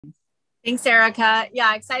Thanks, Erica.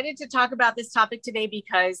 Yeah, excited to talk about this topic today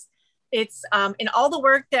because it's in all the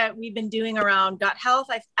work that we've been doing around gut health.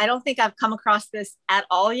 I don't think I've come across this at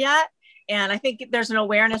all yet. And I think there's an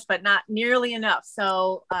awareness, but not nearly enough.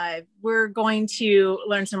 So we're going to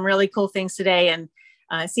learn some really cool things today and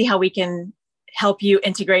see how we can help you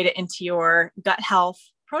integrate it into your gut health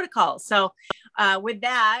protocols. So with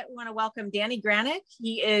that, I want to welcome Danny Granick.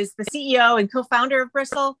 He is the CEO and co-founder of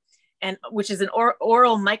Bristle, and which is an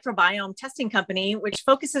oral microbiome testing company, which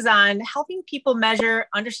focuses on helping people measure,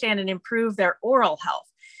 understand, and improve their oral health.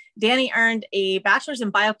 Danny earned a bachelor's in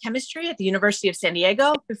biochemistry at the University of San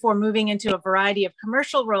Diego before moving into a variety of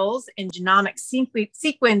commercial roles in genomic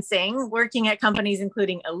sequencing, working at companies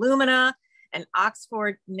including Illumina and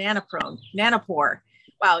Oxford Nanopore.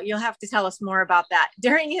 Wow, you'll have to tell us more about that.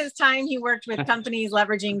 During his time, he worked with companies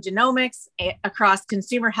leveraging genomics across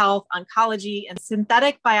consumer health, oncology, and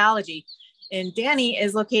synthetic biology. And Danny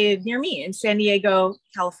is located near me in San Diego,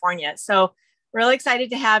 California. So really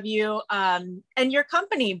excited to have you. And your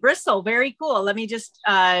company, Bristle, very cool. Let me just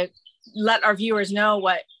let our viewers know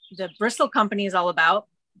what the Bristle company is all about.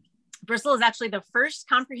 Bristle is actually the first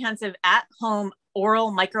comprehensive at-home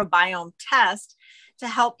oral microbiome test to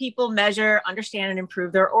help people measure, understand, and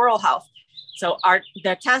improve their oral health. So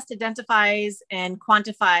the test identifies and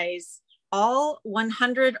quantifies all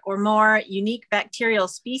 100 or more unique bacterial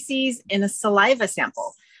species in a saliva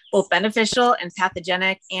sample, both beneficial and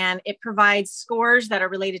pathogenic, and it provides scores that are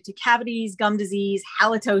related to cavities, gum disease,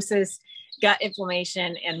 halitosis, gut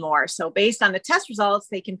inflammation, and more. So based on the test results,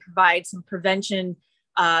 they can provide some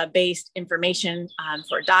prevention-based information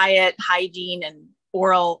for diet, hygiene, and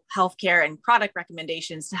oral healthcare and product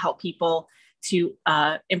recommendations to help people to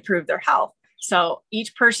improve their health. So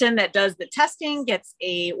each person that does the testing gets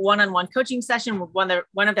a one-on-one coaching session with one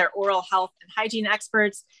of their oral health and hygiene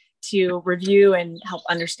experts to review and help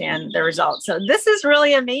understand the results. So this is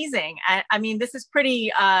really amazing. I mean, this is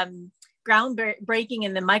pretty groundbreaking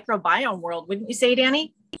in the microbiome world, wouldn't you say,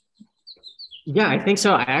 Danny? Yeah, I think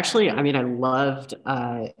so. I loved,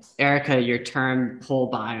 Erica, your term whole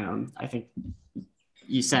biome. I think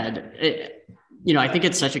you said it, I think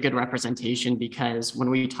it's such a good representation because when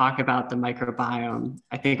we talk about the microbiome,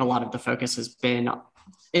 I think a lot of the focus has been,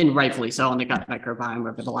 and rightfully so, on the gut microbiome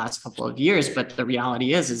over the last couple of years. But the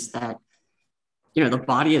reality is that, the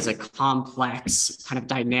body is a complex kind of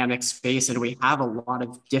dynamic space, and we have a lot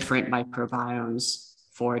of different microbiomes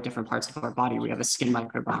for different parts of our body. We have a skin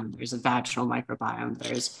microbiome, there's a vaginal microbiome,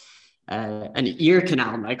 there's an ear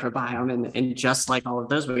canal microbiome, and just like all of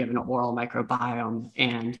those, we have an oral microbiome.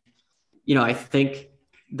 And I think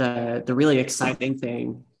the really exciting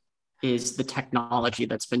thing is the technology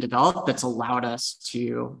that's been developed that's allowed us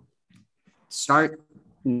to start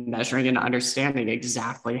measuring and understanding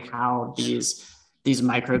exactly how these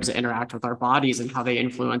microbes interact with our bodies and how they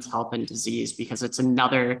influence health and disease, because it's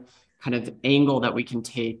another kind of angle that we can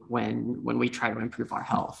take when we try to improve our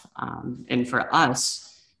health. And for us,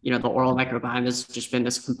 the oral microbiome has just been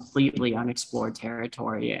this completely unexplored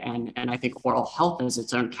territory. And I think oral health as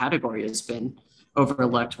its own category has been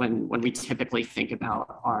overlooked when we typically think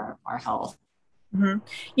about our health.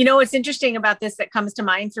 Mm-hmm. What's interesting about this that comes to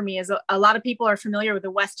mind for me is a lot of people are familiar with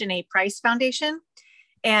the Weston A. Price Foundation.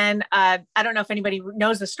 And I don't know if anybody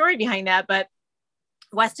knows the story behind that, but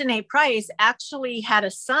Weston A. Price actually had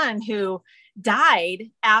a son who died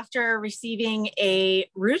after receiving a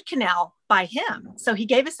root canal by him. So he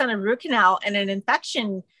gave his son a root canal and an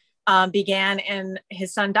infection began, and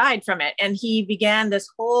his son died from it. And he began this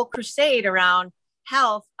whole crusade around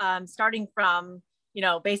health, starting from,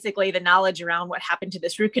 basically the knowledge around what happened to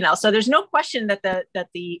this root canal. So there's no question that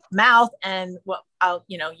the mouth and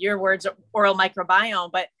your words, oral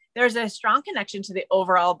microbiome, but there's a strong connection to the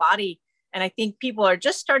overall body. And I think people are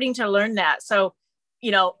just starting to learn that. So,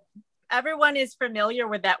 everyone is familiar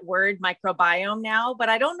with that word microbiome now, but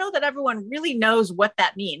I don't know that everyone really knows what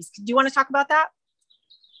that means. Do you want to talk about that?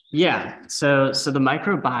 Yeah, so the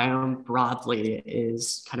microbiome broadly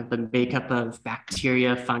is kind of the makeup of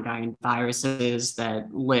bacteria, fungi, and viruses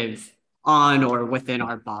that live on or within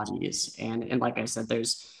our bodies. And like I said,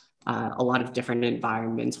 there's a lot of different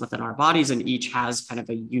environments within our bodies, and each has kind of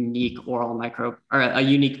a unique a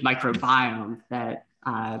unique microbiome that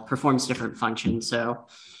performs different functions. So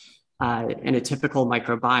in a typical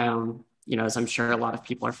microbiome, as I'm sure a lot of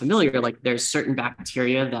people are familiar, like there's certain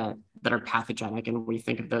bacteria that are pathogenic, and we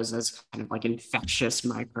think of those as kind of like infectious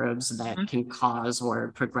microbes that can cause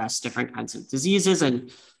or progress different kinds of diseases.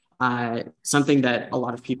 And something that a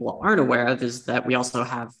lot of people aren't aware of is that we also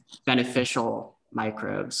have beneficial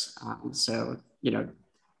microbes. So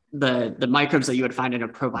the microbes that you would find in a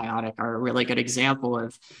probiotic are a really good example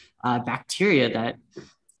of bacteria that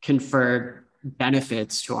confer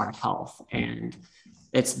benefits to our health. And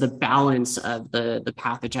it's the balance of the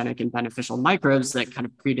pathogenic and beneficial microbes that kind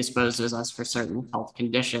of predisposes us for certain health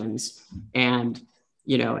conditions. And,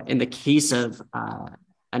 you know, in the case of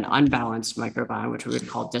an unbalanced microbiome, which we would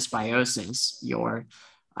call dysbiosis,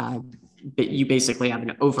 you basically have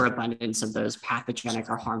an overabundance of those pathogenic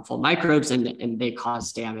or harmful microbes, and they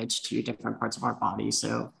cause damage to different parts of our body.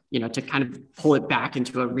 So, you know, to kind of pull it back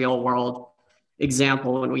into a real world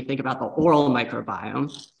example, when we think about the oral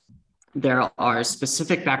microbiome, there are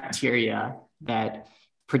specific bacteria that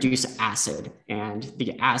produce acid, and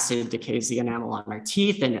the acid decays the enamel on our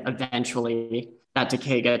teeth, and eventually that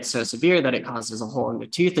decay gets so severe that it causes a hole in the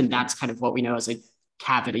tooth, and that's kind of what we know as a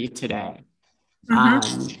cavity today.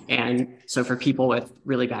 And so for people with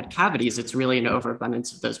really bad cavities, it's really an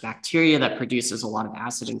overabundance of those bacteria that produces a lot of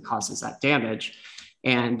acid and causes that damage.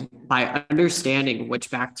 And by understanding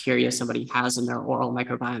which bacteria somebody has in their oral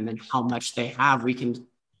microbiome and how much they have, we can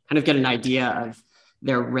kind of get an idea of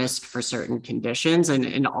their risk for certain conditions,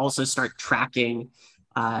 and also start tracking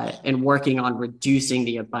and working on reducing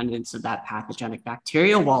the abundance of that pathogenic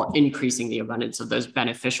bacteria while increasing the abundance of those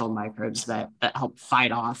beneficial microbes that help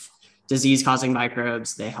fight off disease-causing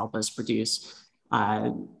microbes. They help us produce,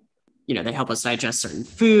 they help us digest certain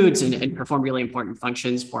foods and perform really important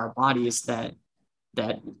functions for our bodies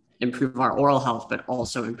that improve our oral health, but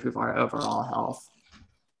also improve our overall health.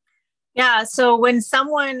 Yeah. So when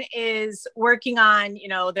someone is working on, you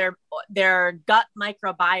know, their gut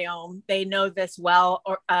microbiome, they know this well.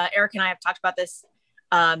 Or Eric and I have talked about this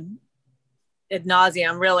ad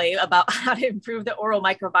nauseum, really, about how to improve the oral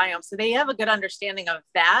microbiome. So they have a good understanding of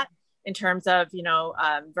that in terms of, you know,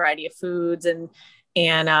 variety of foods and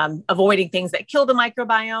avoiding things that kill the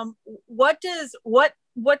microbiome. What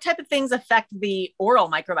type of things affect the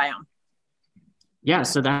oral microbiome? Yeah,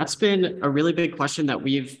 so that's been a really big question that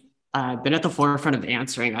we've been at the forefront of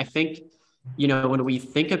answering. I think, you know, when we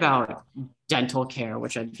think about dental care,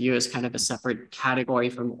 which I view as kind of a separate category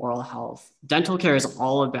from oral health, dental care is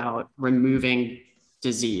all about removing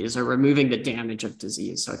disease or removing the damage of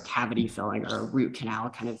disease. So a cavity filling or a root canal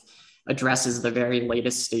kind of addresses the very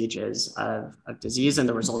latest stages of disease and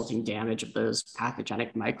the resulting damage of those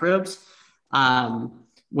pathogenic microbes.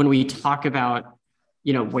 When we talk about,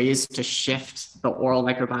 you know, ways to shift the oral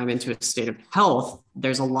microbiome into a state of health,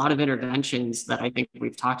 there's a lot of interventions that I think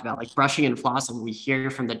we've talked about, like brushing and flossing. We hear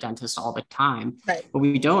from the dentist all the time, right, but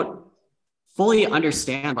we don't fully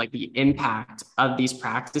understand like the impact of these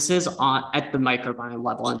practices at the microbiome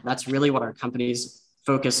level. And that's really what our company's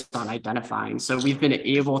focused on identifying. So we've been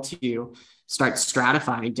able to start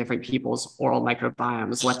stratifying different people's oral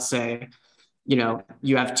microbiomes. Let's say, you know,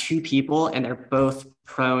 you have two people and they're both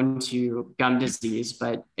prone to gum disease,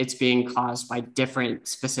 but it's being caused by different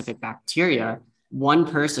specific bacteria. One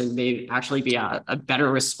person may actually be a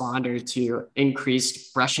better responder to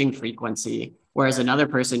increased brushing frequency, whereas another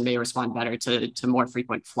person may respond better to more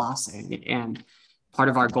frequent flossing. And part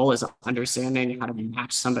of our goal is understanding how to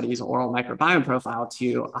match somebody's oral microbiome profile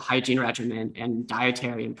to a hygiene regimen and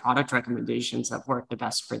dietary and product recommendations that work the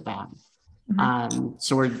best for them.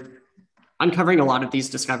 So we're uncovering a lot of these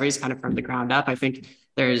discoveries kind of from the ground up. I think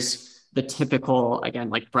there's the typical, again,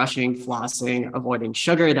 like brushing, flossing, avoiding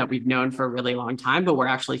sugar that we've known for a really long time, but we're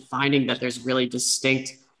actually finding that there's really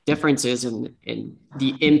distinct differences in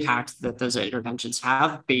the impact that those interventions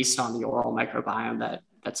have based on the oral microbiome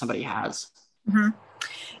that somebody has. Mm-hmm.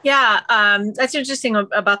 Yeah, that's interesting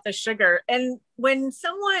about the sugar. And when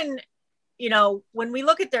someone, you know, when we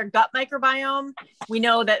look at their gut microbiome, we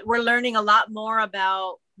know that we're learning a lot more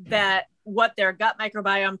about that, what their gut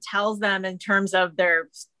microbiome tells them in terms of their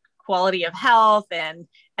quality of health and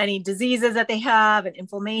any diseases that they have and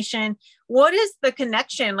inflammation. What is the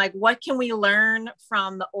connection? Like, what can we learn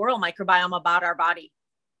from the oral microbiome about our body?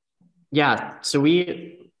 Yeah, so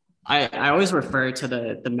I always refer to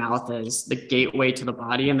the mouth as the gateway to the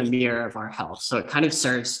body and the mirror of our health. So it kind of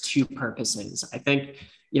serves two purposes. I think,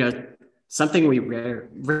 you know, something we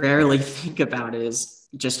rarely think about is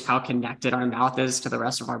just how connected our mouth is to the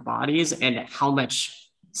rest of our bodies and how much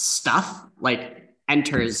stuff like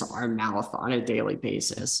enters our mouth on a daily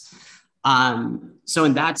basis. So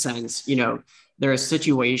in that sense, you know, there are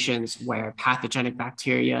situations where pathogenic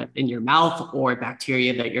bacteria in your mouth or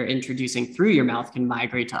bacteria that you're introducing through your mouth can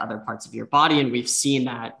migrate to other parts of your body. And we've seen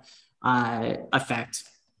that affect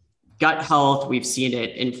gut health. We've seen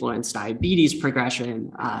it influence diabetes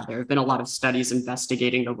progression. There have been a lot of studies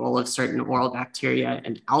investigating the role of certain oral bacteria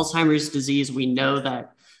in Alzheimer's disease. We know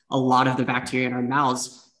that a lot of the bacteria in our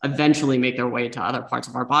mouths eventually make their way to other parts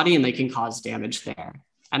of our body and they can cause damage there.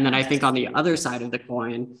 And then I think on the other side of the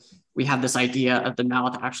coin, we have this idea of the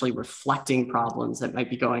mouth actually reflecting problems that might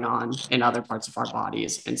be going on in other parts of our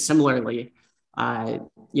bodies. And similarly, a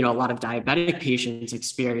lot of diabetic patients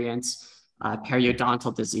experience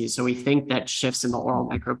periodontal disease. So we think that shifts in the oral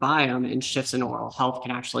microbiome and shifts in oral health can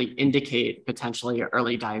actually indicate potentially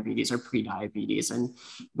early diabetes or prediabetes. And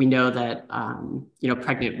we know that,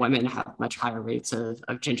 pregnant women have much higher rates of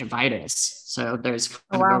gingivitis. So there's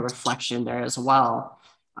kind of a reflection there as well.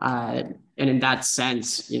 And in that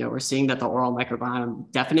sense, we're seeing that the oral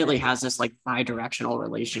microbiome definitely has this like bi-directional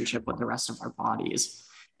relationship with the rest of our bodies.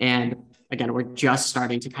 And again, we're just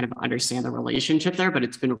starting to kind of understand the relationship there, but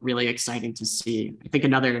it's been really exciting to see. I think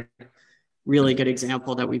another really good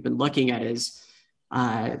example that we've been looking at is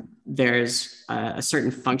there's a certain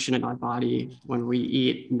function in our body when we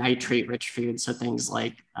eat nitrate-rich foods, so things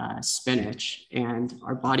like spinach, and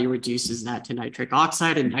our body reduces that to nitric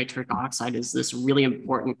oxide, and nitric oxide is this really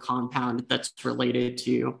important compound that's related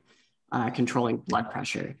to controlling blood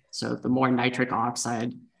pressure. So the more nitric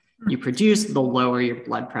oxide you produce, the lower your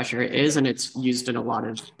blood pressure is, and it's used in a lot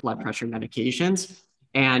of blood pressure medications.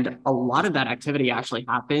 And a lot of that activity actually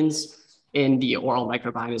happens in the oral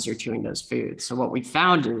microbiome as you're chewing those foods. So what we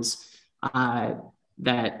found is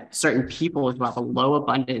that certain people who have a low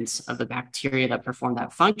abundance of the bacteria that perform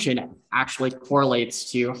that function actually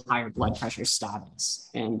correlates to higher blood pressure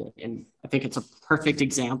status. And I think it's a perfect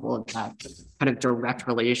example of that kind of direct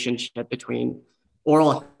relationship between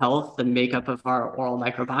oral health, the makeup of our oral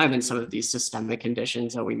microbiome, and some of these systemic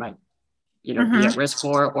conditions that we might, be at risk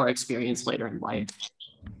for or experience later in life.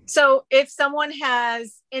 So if someone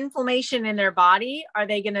has inflammation in their body, are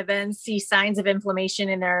they going to then see signs of inflammation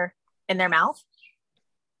in their mouth?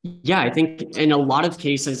 Yeah, I think in a lot of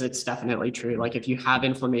cases, it's definitely true. Like if you have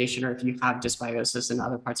inflammation or if you have dysbiosis in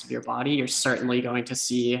other parts of your body, you're certainly going to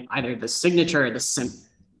see either the signature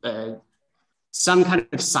or some kind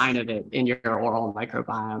of sign of it in your oral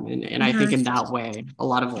microbiome. And I think in that way, a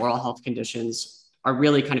lot of oral health conditions are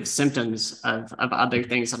really kind of symptoms of other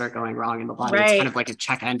things that are going wrong in the body. Right. It's kind of like a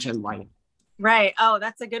check engine light. Right. Oh,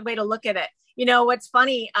 that's a good way to look at it. What's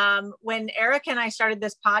funny, when Eric and I started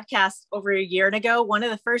this podcast over a year ago, one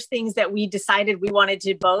of the first things that we decided we wanted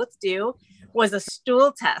to both do was a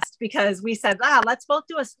stool test, because we said, let's both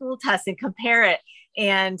do a stool test and compare it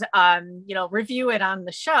and, review it on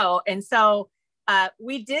the show. And so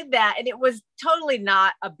we did that, and it was totally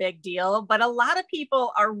not a big deal, but a lot of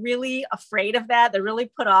people are really afraid of that. They're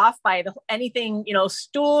really put off by anything,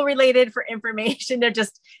 stool related for information. They're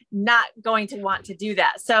just not going to want to do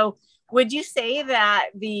that. So would you say that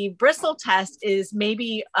the Bristle test is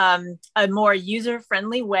maybe a more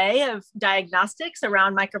user-friendly way of diagnostics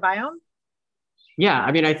around microbiome? Yeah,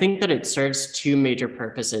 I mean, I think that it serves two major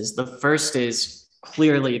purposes. The first is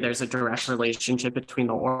clearly there's a direct relationship between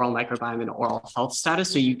the oral microbiome and oral health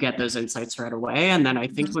status. So you get those insights right away. And then I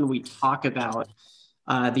think when we talk about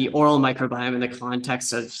the oral microbiome in the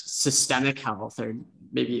context of systemic health, or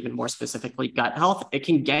maybe even more specifically gut health, it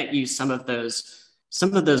can get you some of those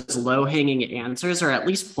low-hanging answers, or at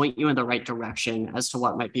least point you in the right direction as to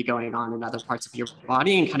what might be going on in other parts of your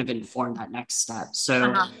body and kind of inform that next step.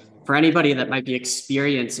 So for anybody that might be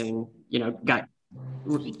experiencing, gut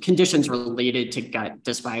conditions related to gut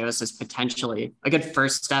dysbiosis, potentially, a good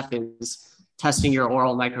first step is testing your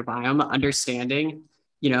oral microbiome, understanding,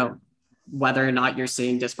 whether or not you're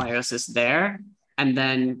seeing dysbiosis there, and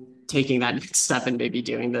then taking that next step and maybe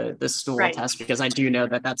doing the stool test, because I do know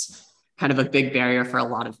that that's kind of a big barrier for a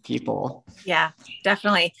lot of people. Yeah,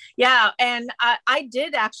 definitely. Yeah. And I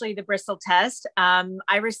did actually the Bristle test.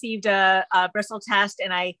 I received a Bristle test,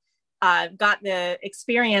 and I got the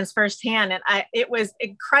experience firsthand, and it was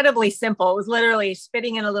incredibly simple. It was literally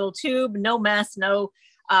spitting in a little tube, no mess, no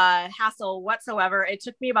hassle whatsoever. It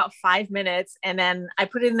took me about 5 minutes, and then I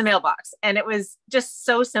put it in the mailbox, and it was just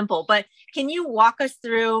so simple. But can you walk us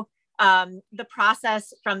through the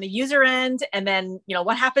process from the user end, and then,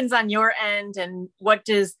 what happens on your end, and what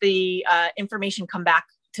does the information come back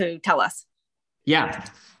to tell us? Yeah.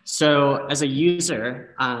 So as a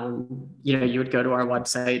user, you would go to our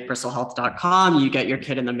website, bristlehealth.com, you get your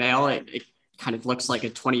kit in the mail. It kind of looks like a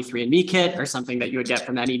 23andMe kit or something that you would get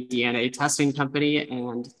from any DNA testing company.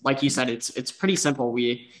 And like you said, it's pretty simple.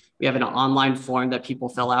 We have an online form that people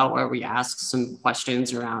fill out where we ask some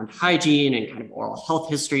questions around hygiene and kind of oral health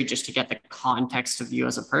history, just to get the context of you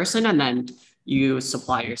as a person. And then you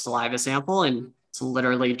supply your saliva sample, and it's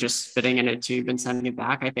literally just spitting in a tube and sending it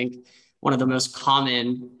back. I think one of the most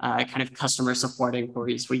common kind of customer support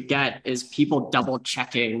inquiries we get is people double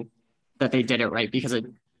checking that they did it right, because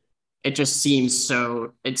it just seems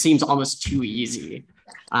it seems almost too easy.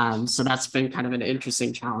 So that's been kind of an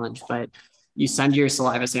interesting challenge, but you send your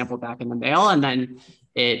saliva sample back in the mail and then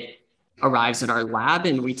it arrives at our lab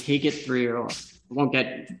and we take it through, I won't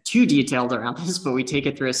get too detailed around this, but we take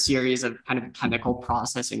it through a series of kind of chemical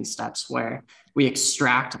processing steps where we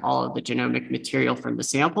extract all of the genomic material from the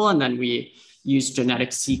sample and then we use genetic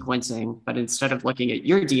sequencing. But instead of looking at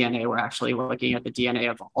your DNA, we're actually looking at the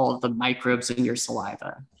DNA of all of the microbes in your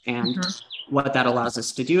saliva. And what that allows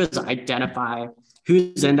us to do is identify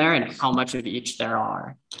who's in there and how much of each there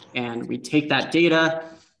are. And we take that data,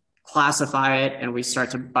 classify it, and we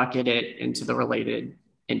start to bucket it into the related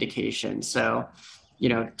indications. So,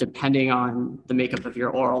 depending on the makeup of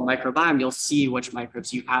your oral microbiome, you'll see which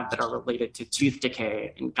microbes you have that are related to tooth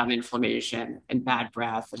decay and gum inflammation and bad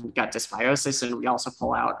breath and gut dysbiosis. And we also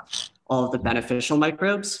pull out all of the beneficial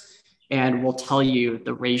microbes. And we'll tell you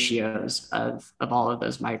the ratios of all of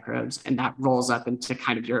those microbes. And that rolls up into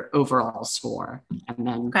kind of your overall score. And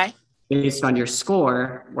then based on your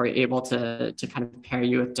score, we're able to kind of pair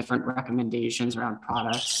you with different recommendations around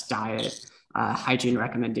products, diet, hygiene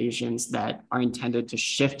recommendations that are intended to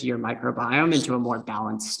shift your microbiome into a more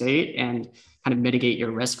balanced state and kind of mitigate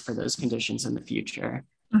your risk for those conditions in the future.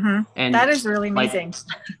 And that is really amazing.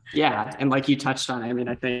 And like you touched on, I mean,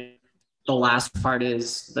 I think the last part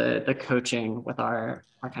is the coaching with our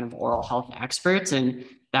kind of oral health experts. And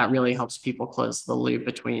that really helps people close the loop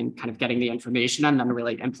between kind of getting the information and then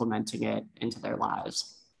really implementing it into their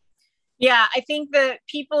lives. Yeah, I think that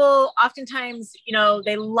people oftentimes,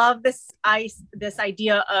 they love this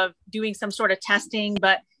idea of doing some sort of testing,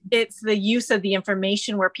 but it's the use of the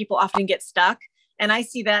information where people often get stuck. And I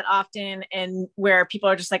see that often, and where people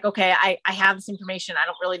are just like, okay, I have this information, I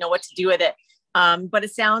don't really know what to do with it. But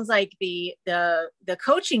it sounds like the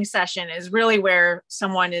coaching session is really where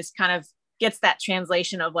someone is kind of gets that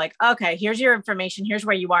translation of like, okay, here's your information, here's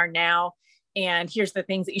where you are now, and here's the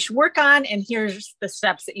things that you should work on, and here's the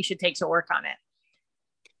steps that you should take to work on it.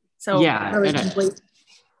 So really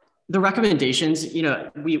the recommendations,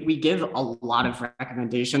 we give a lot of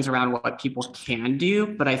recommendations around what people can do,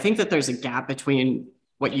 but I think that there's a gap between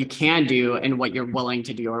what you can do and what you're willing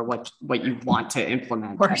to do or what you want to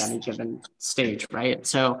implement at any given stage, right?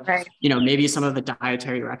 So, maybe some of the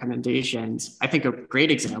dietary recommendations, I think a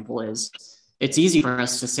great example is it's easy for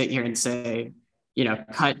us to sit here and say,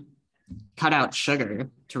 cut out sugar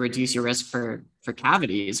to reduce your risk for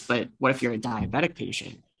cavities. But what if you're a diabetic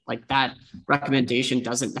patient? Like that recommendation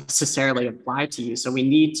doesn't necessarily apply to you. So we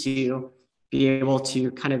need to be able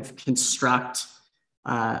to kind of construct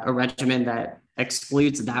a regimen that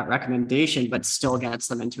excludes that recommendation, but still gets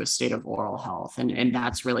them into a state of oral health. And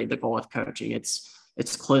that's really the goal of coaching.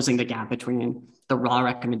 It's closing the gap between the raw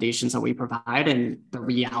recommendations that we provide and the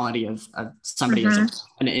reality of somebody as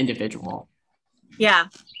an individual. Yeah,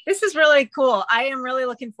 this is really cool. I am really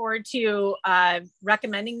looking forward to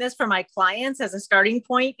recommending this for my clients as a starting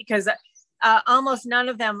point, because almost none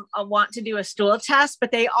of them want to do a stool test,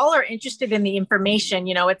 but they all are interested in the information.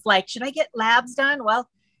 It's like, should I get labs done? Well,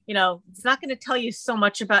 it's not going to tell you so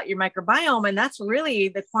much about your microbiome. And that's really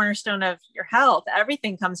the cornerstone of your health.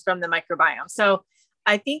 Everything comes from the microbiome. So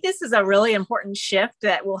I think this is a really important shift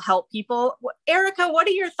that will help people. Erica, what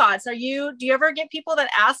are your thoughts? Do you ever get people that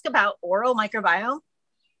ask about oral microbiome?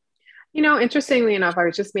 Interestingly enough, I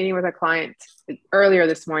was just meeting with a client earlier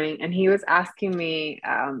this morning, and he was asking me,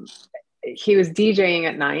 he was DJing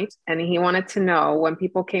at night, and he wanted to know when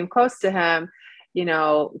people came close to him,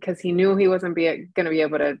 because he knew he wasn't going to be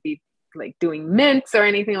able to be like doing mints or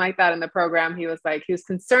anything like that in the program. He was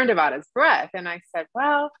concerned about his breath. And I said,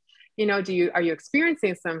 well, are you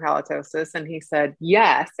experiencing some halitosis? And he said,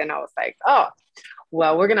 yes. And I was like, oh,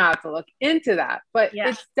 well, we're going to have to look into that. But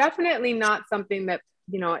it's definitely not something that,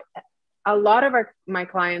 a lot of my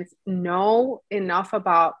clients know enough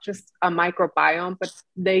about just a microbiome, but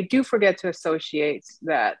they do forget to associate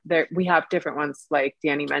that we have different ones. Like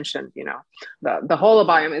Danny mentioned, the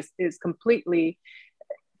holobiome is completely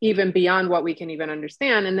even beyond what we can even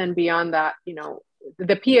understand. And then beyond that,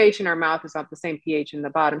 the pH in our mouth is not the same pH in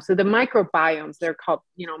the bottom. So the microbiomes, they're called,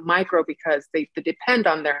 micro because they depend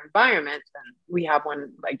on their environment. And we have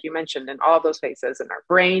one, like you mentioned, in all those places, and our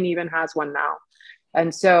brain even has one now.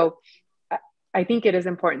 And so I think it is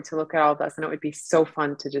important to look at all of this, and it would be so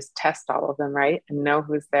fun to just test all of them, right? And know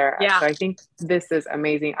who's there. Yeah. So I think this is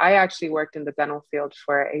amazing. I actually worked in the dental field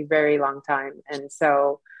for a very long time. And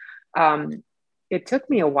so it took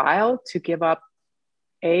me a while to give up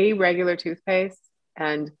a regular toothpaste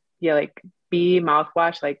and B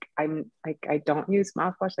mouthwash. I don't use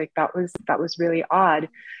mouthwash. That was really odd.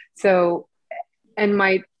 So, and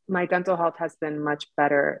my my dental health has been much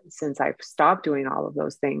better since I've stopped doing all of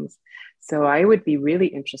those things. So I would be really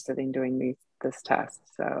interested in doing this test.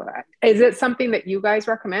 So is it something that you guys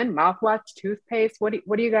recommend? Mouthwash, toothpaste? What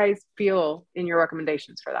do you guys feel in your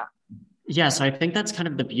recommendations for that? Yeah, so I think that's kind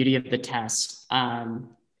of the beauty of the test.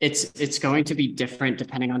 It's going to be different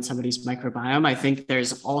depending on somebody's microbiome. I think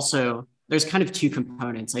there's kind of two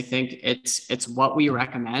components. I think it's what we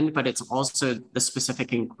recommend, but it's also the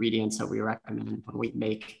specific ingredients that we recommend when we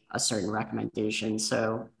make a certain recommendation.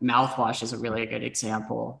 So mouthwash is a really good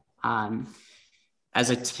example. As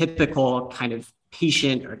a typical kind of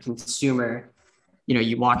patient or consumer,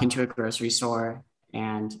 you walk into a grocery store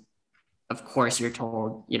and of course you're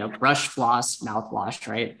told, brush, floss, mouthwash,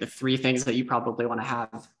 right? The three things that you probably want to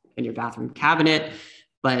have in your bathroom cabinet.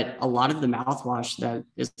 But a lot of the mouthwash that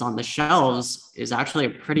is on the shelves is actually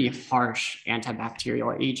a pretty harsh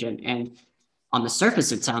antibacterial agent. And on the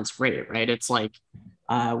surface, it sounds great, right? It's like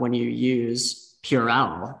when you use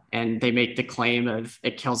Purell and they make the claim of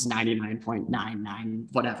it kills 99.99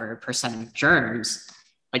 whatever percent of germs.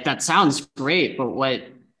 Like that sounds great, but what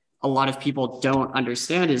a lot of people don't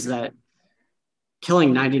understand is that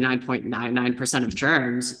killing 99.99% of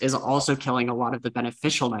germs is also killing a lot of the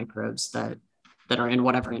beneficial microbes that are in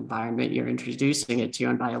whatever environment you're introducing it to.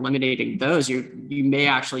 And by eliminating those, you may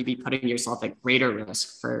actually be putting yourself at greater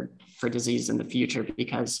risk for disease in the future,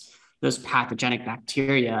 because those pathogenic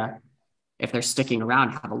bacteria, if they're sticking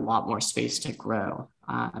around, have a lot more space to grow.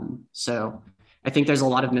 So I think there's a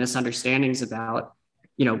lot of misunderstandings about,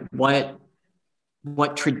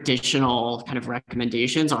 what traditional kind of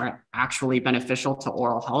recommendations are actually beneficial to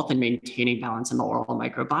oral health and maintaining balance in the oral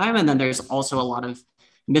microbiome. And then there's also a lot of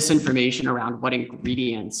misinformation around what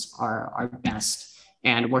ingredients are best.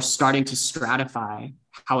 And we're starting to stratify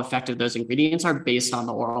how effective those ingredients are based on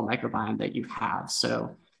the oral microbiome that you have.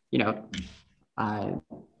 So, a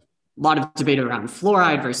lot of debate around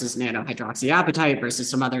fluoride versus nanohydroxyapatite versus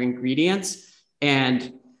some other ingredients.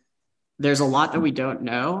 And there's a lot that we don't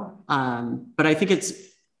know. But I think it's,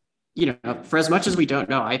 for as much as we don't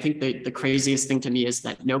know, I think the craziest thing to me is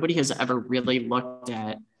that nobody has ever really looked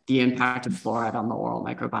at the impact of fluoride on the oral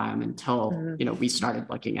microbiome until, we started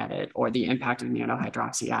looking at it, or the impact of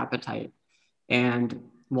nanohydroxyapatite. And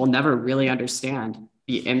we'll never really understand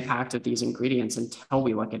the impact of these ingredients until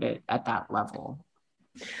we look at it at that level.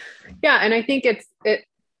 Yeah. And I think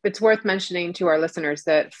it's worth mentioning to our listeners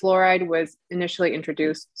that fluoride was initially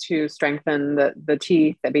introduced to strengthen the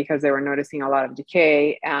teeth because they were noticing a lot of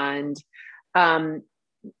decay. And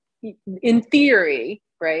in theory,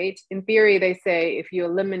 right? In theory, they say if you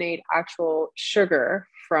eliminate actual sugar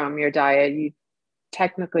from your diet, you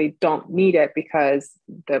technically don't need it, because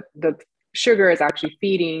the sugar is actually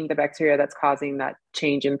feeding the bacteria that's causing that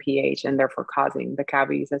change in pH and therefore causing the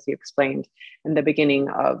cavities, as you explained in the beginning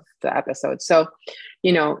of the episode. So,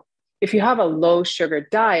 if you have a low sugar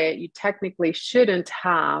diet, you technically shouldn't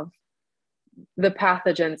have the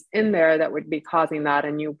pathogens in there that would be causing that,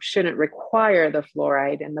 and you shouldn't require the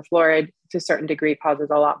fluoride. And the fluoride, to a certain degree, causes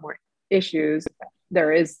a lot more issues.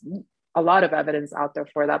 There is a lot of evidence out there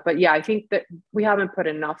for that. But yeah, I think that we haven't put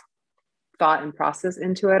enough thought and process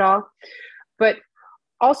into it all. But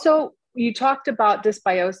also, you talked about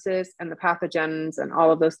dysbiosis and the pathogens and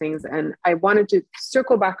all of those things. And I wanted to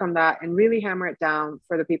circle back on that and really hammer it down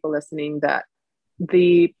for the people listening that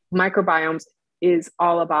the microbiomes is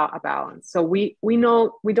all about a balance. So we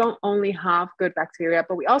know we don't only have good bacteria,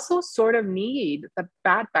 but we also sort of need the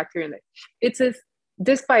bad bacteria. It's a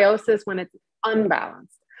dysbiosis when it's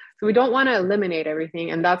unbalanced. So we don't want to eliminate everything.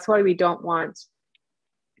 And that's why we don't want,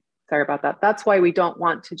 sorry about that. That's why we don't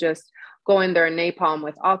want to just go in there and napalm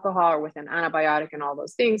with alcohol or with an antibiotic and all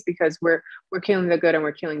those things, because we're killing the good and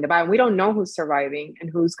we're killing the bad. And we don't know who's surviving and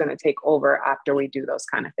who's going to take over after we do those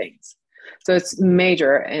kind of things. So it's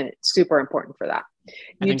major and it's super important for that.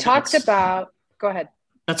 You talked about, go ahead.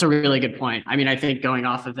 That's a really good point. I mean, I think going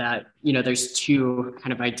off of that, there's two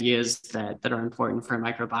kind of ideas that are important for a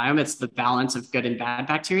microbiome. It's the balance of good and bad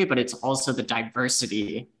bacteria, but it's also the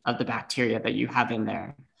diversity of the bacteria that you have in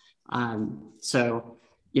there. So,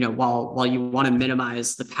 while you want to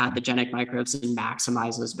minimize the pathogenic microbes and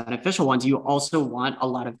maximize those beneficial ones, you also want a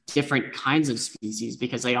lot of different kinds of species,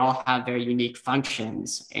 because they all have very unique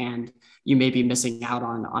functions, and you may be missing out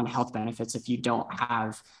on health benefits if you don't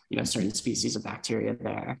have, certain species of bacteria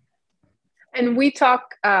there. And we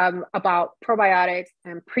talk about probiotics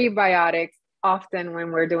and prebiotics often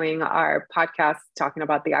when we're doing our podcast, talking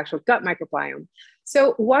about the actual gut microbiome.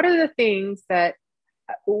 So what are the things that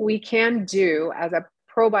we can do as a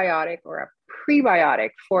probiotic or a prebiotic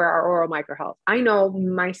for our oral microhealth? I know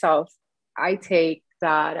myself, I take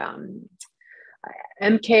that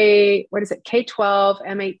K12,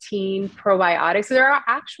 M18 probiotics. So there are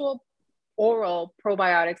actual oral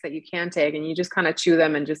probiotics that you can take, and you just kind of chew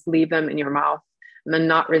them and just leave them in your mouth and then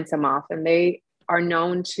not rinse them off. And they are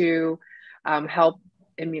known to help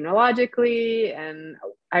immunologically. And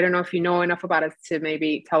I don't know if you know enough about it to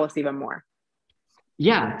maybe tell us even more.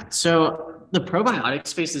 Yeah, so the probiotic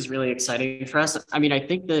space is really exciting for us. I mean, I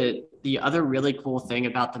think the other really cool thing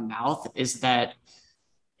about the mouth is that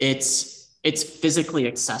it's physically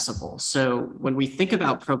accessible. So when we think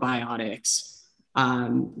about probiotics,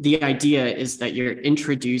 the idea is that you're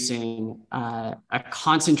introducing a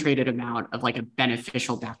concentrated amount of like a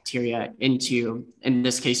beneficial bacteria into, in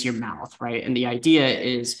this case, your mouth, right? And the idea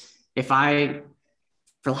is if I,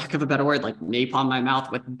 for lack of a better word, like napalm my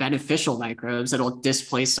mouth with beneficial microbes, it'll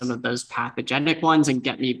displace some of those pathogenic ones and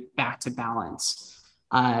get me back to balance.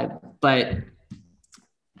 But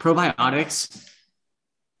probiotics,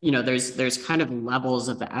 there's kind of levels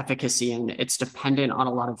of the efficacy, and it's dependent on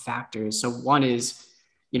a lot of factors. So one is,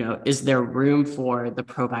 is there room for the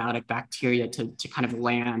probiotic bacteria to kind of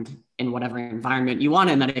land in whatever environment you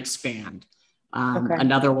want and then expand? Okay.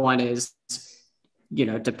 Another one is,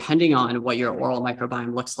 depending on what your oral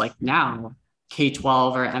microbiome looks like now,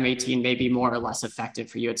 K12 or M18 may be more or less effective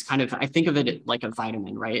for you. It's kind of, I think of it like a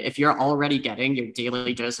vitamin, right? If you're already getting your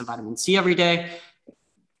daily dose of vitamin C every day,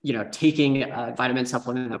 taking a vitamin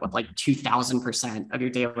supplement with like 2000% of your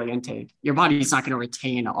daily intake, your body's not going to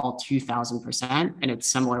retain all 2000%. And it's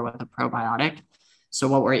similar with a probiotic. So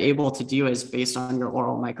what we're able to do is, based on your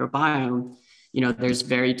oral microbiome, there's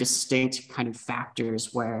very distinct kind of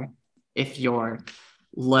factors where if you're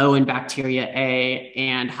low in bacteria A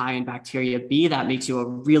and high in bacteria B, that makes you a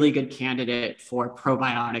really good candidate for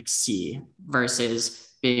probiotic C versus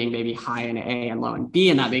being maybe high in A and low in B,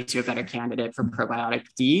 and that makes you a better candidate for probiotic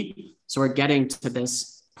D. So we're getting to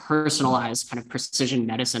this personalized kind of precision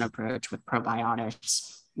medicine approach with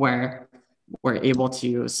probiotics, where we're able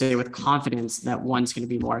to say with confidence that one's going to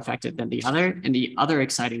be more effective than the other. And the other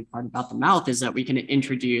exciting part about the mouth is that we can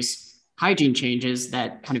introduce hygiene changes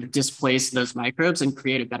that kind of displace those microbes and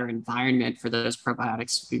create a better environment for those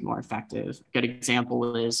probiotics to be more effective. A good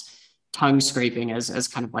example is tongue scraping as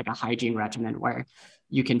kind of like a hygiene regimen, where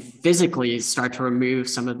you can physically start to remove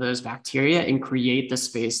some of those bacteria and create the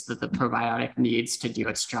space that the probiotic needs to do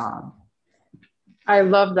its job. I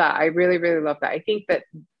love that. I really, really love that. I think that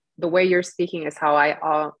the way you're speaking is how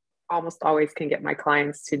I almost always can get my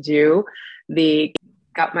clients to do the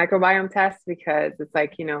gut microbiome test, because it's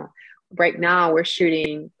like, right now we're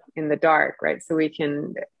shooting in the dark, right? So we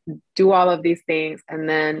can do all of these things and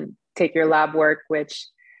then take your lab work, which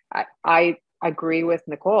I agree with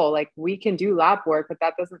Nicole. Like, we can do lab work, but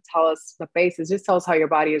that doesn't tell us the basis. It just tells how your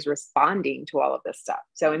body is responding to all of this stuff.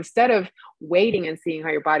 So instead of waiting and seeing how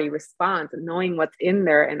your body responds and knowing what's in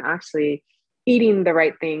there and actually eating the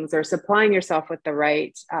right things or supplying yourself with the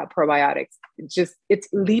right probiotics, it's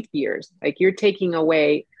leap years. Like, you're taking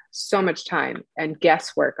away so much time and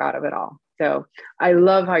guesswork out of it all. So I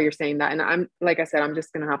love how you're saying that. And I'm, like I said, I'm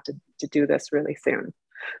just going to have to do this really soon.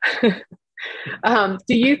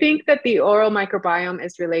 Do you think that the oral microbiome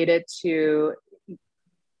is related to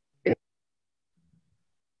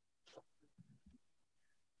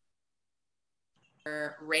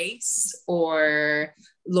race or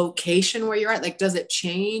location where you're at? Like, does it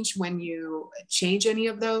change when you change any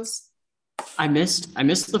of those? I missed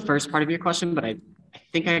the first part of your question, but I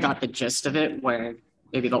think I got the gist of it, where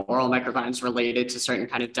maybe the oral microbiome is related to certain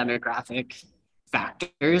kind of demographic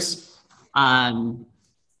factors.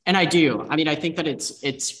 And I do. I mean, I think that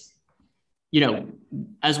it's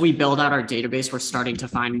as we build out our database, we're starting to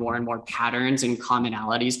find more and more patterns and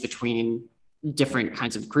commonalities between different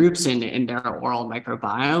kinds of groups in their oral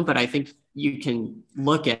microbiome. But I think you can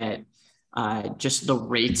look at just the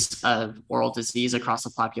rates of oral disease across the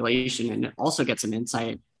population and also get some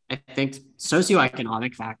insight. I think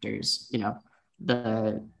socioeconomic factors,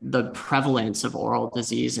 the prevalence of oral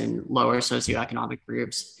disease in lower socioeconomic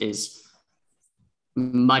groups is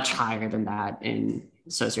much higher than that in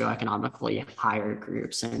socioeconomically higher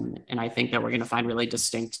groups. And I think that we're going to find really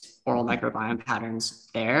distinct oral microbiome patterns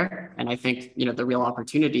there. And I think, the real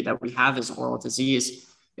opportunity that we have is oral disease,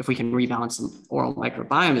 if we can rebalance the oral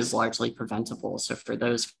microbiome, is largely preventable. So for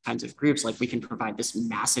those kinds of groups, like, we can provide this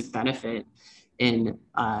massive benefit in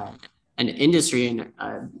an industry, in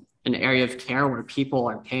an area of care where people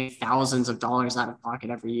are paying thousands of dollars out of pocket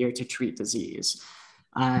every year to treat disease.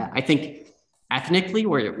 I think ethnically,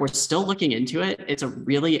 we're still looking into it. It's a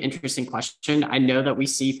really interesting question. I know that we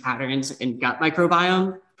see patterns in gut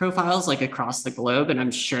microbiome profiles like across the globe. And I'm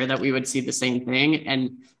sure that we would see the same thing.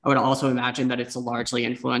 And I would also imagine that it's largely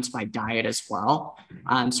influenced by diet as well.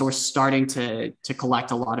 So we're starting to collect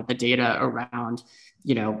a lot of the data around,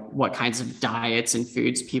 what kinds of diets and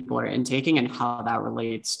foods people are intaking and how that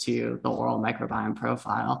relates to the oral microbiome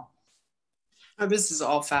profile. Oh, this is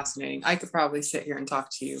all fascinating. I could probably sit here and talk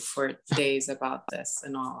to you for days about this,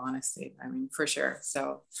 in all honesty. I mean, for sure.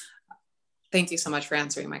 So thank you so much for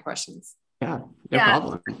answering my questions. Yeah, no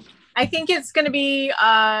problem. I think it's going to be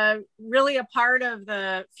really a part of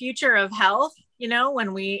the future of health,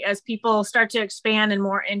 when as people start to expand and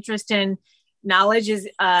more interest in knowledge is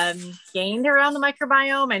gained around the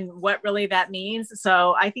microbiome and what really that means.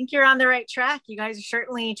 So I think you're on the right track. You guys are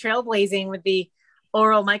certainly trailblazing with the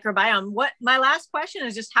oral microbiome. My last question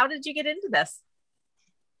is just, how did you get into this?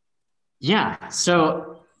 Yeah.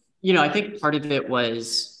 So, I think part of it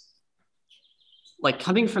was like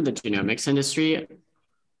coming from the genomics industry.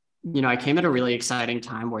 I came at a really exciting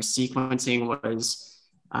time where sequencing was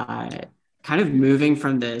kind of moving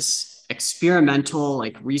from this experimental,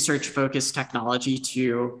 like research-focused technology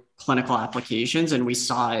to clinical applications. And we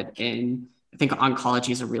saw it in, I think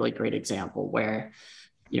oncology is a really great example where,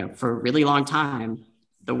 for a really long time,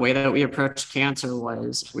 the way that we approached cancer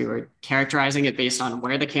was we were characterizing it based on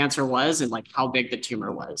where the cancer was and like how big the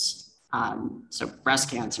tumor was. So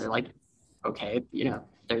breast cancer, like, okay,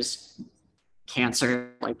 there's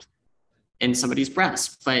cancer like in somebody's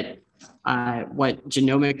breast, but what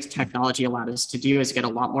genomic technology allowed us to do is get a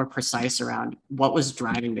lot more precise around what was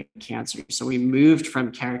driving the cancer. So we moved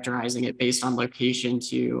from characterizing it based on location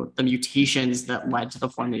to the mutations that led to the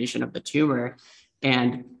formation of the tumor.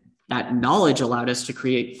 And that knowledge allowed us to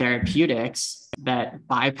create therapeutics that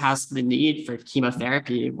bypass the need for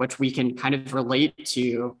chemotherapy, which we can kind of relate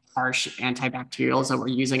to harsh antibacterials that we're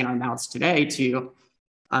using in our mouths today to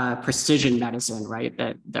precision medicine, right?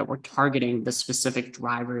 That we're targeting the specific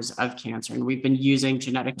drivers of cancer. And we've been using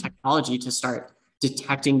genetic technology to start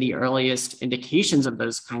detecting the earliest indications of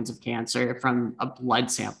those kinds of cancer from a blood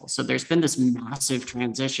sample. So there's been this massive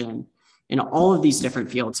transition in all of these different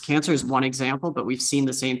fields. Cancer is one example, but we've seen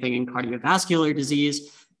the same thing in cardiovascular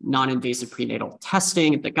disease, non-invasive prenatal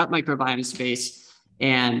testing, the gut microbiome space.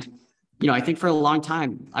 And, I think for a long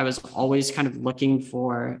time, I was always kind of looking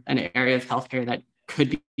for an area of healthcare that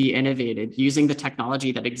could be innovated using the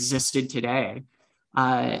technology that existed today.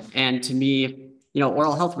 And to me,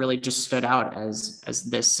 oral health really just stood out as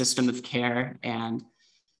this system of care. And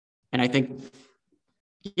I think,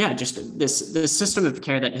 just this system of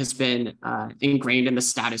care that has been ingrained in the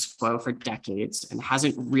status quo for decades and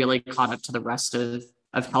hasn't really caught up to the rest of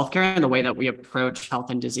healthcare and the way that we approach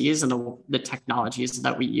health and disease and the technologies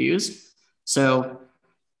that we use. So,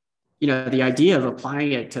 the idea of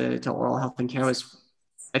applying it to oral health and care was,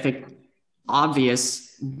 I think,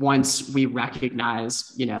 obvious once we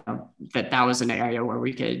recognized, that was an area where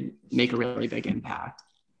we could make a really big impact.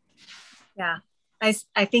 Yeah,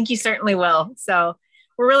 I think you certainly will. So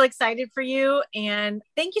we're really excited for you. And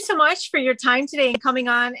thank you so much for your time today and coming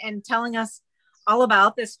on and telling us all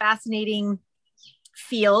about this fascinating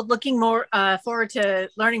field. Looking more forward to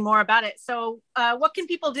learning more about it. So what can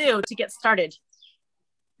people do to get started?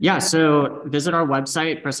 Yeah, so visit our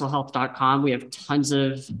website, bristlehealth.com. We have tons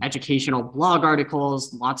of educational blog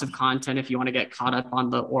articles, lots of content if you want to get caught up on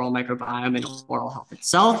the oral microbiome and oral health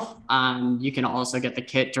itself. You can also get the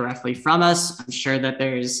kit directly from us. I'm sure that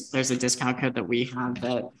there's a discount code that we have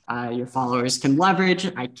that your followers can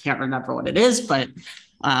leverage. I can't remember what it is, but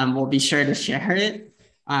we'll be sure to share it.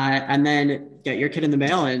 And then get your kit in the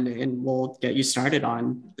mail and we'll get you started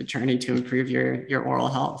on the journey to improve your oral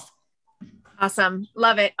health. Awesome.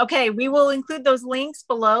 Love it. Okay. We will include those links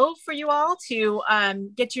below for you all to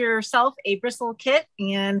get yourself a Bristle kit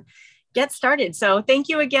and get started. So thank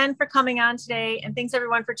you again for coming on today. And thanks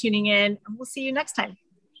everyone for tuning in. And we'll see you next time.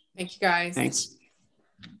 Thank you guys. Thanks.